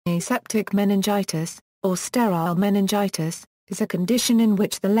Aseptic meningitis, or sterile meningitis, is a condition in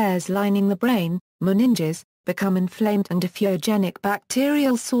which the layers lining the brain, meninges, become inflamed and a pyogenic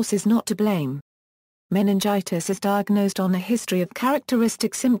bacterial source is not to blame. Meningitis is diagnosed on a history of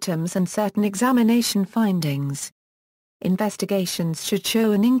characteristic symptoms and certain examination findings. Investigations should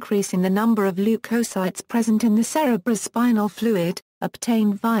show an increase in the number of leukocytes present in the cerebrospinal fluid,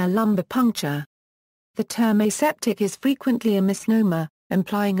 obtained via lumbar puncture. The term aseptic is frequently a misnomer,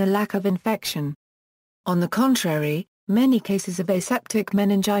 implying a lack of infection. On the contrary, many cases of aseptic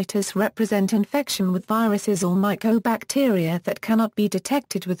meningitis represent infection with viruses or mycobacteria that cannot be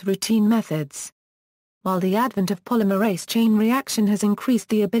detected with routine methods. While the advent of polymerase chain reaction has increased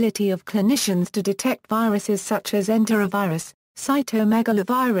the ability of clinicians to detect viruses such as enterovirus,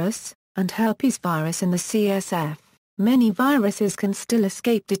 cytomegalovirus, and herpes virus in the CSF, many viruses can still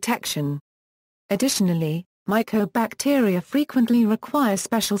escape detection. Additionally, mycobacteria frequently require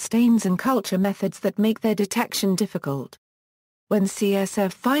special stains and culture methods that make their detection difficult. When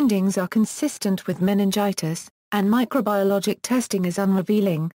CSF findings are consistent with meningitis, and microbiologic testing is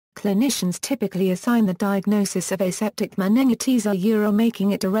unrevealing, clinicians typically assign the diagnosis of aseptic meningitis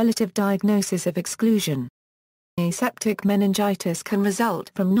making it a relative diagnosis of exclusion. Aseptic meningitis can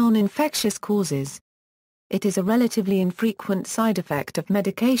result from non-infectious causes. It is a relatively infrequent side effect of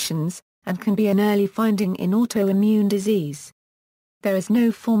medications, and can be an early finding in autoimmune disease. There is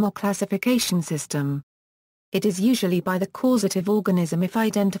no formal classification system. It is usually by the causative organism if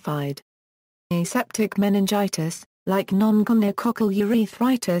identified. Aseptic meningitis, like non-gonococcal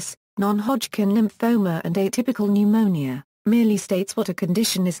urethritis, non-Hodgkin lymphoma and atypical pneumonia, merely states what a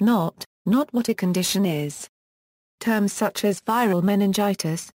condition is not what a condition is. Terms such as viral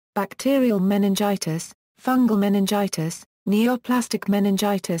meningitis, bacterial meningitis, fungal meningitis, neoplastic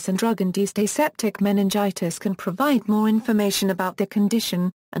meningitis and drug-induced aseptic meningitis can provide more information about the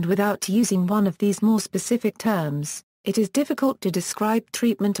condition, and without using one of these more specific terms, it is difficult to describe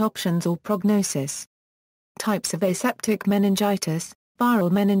treatment options or prognosis. Types of aseptic meningitis: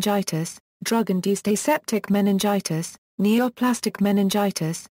 viral meningitis, drug-induced aseptic meningitis, neoplastic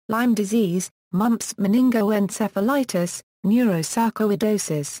meningitis, Lyme disease, mumps, meningoencephalitis,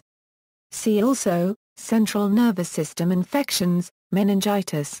 neurosarcoidosis. See also, central nervous system infections,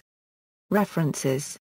 meningitis. References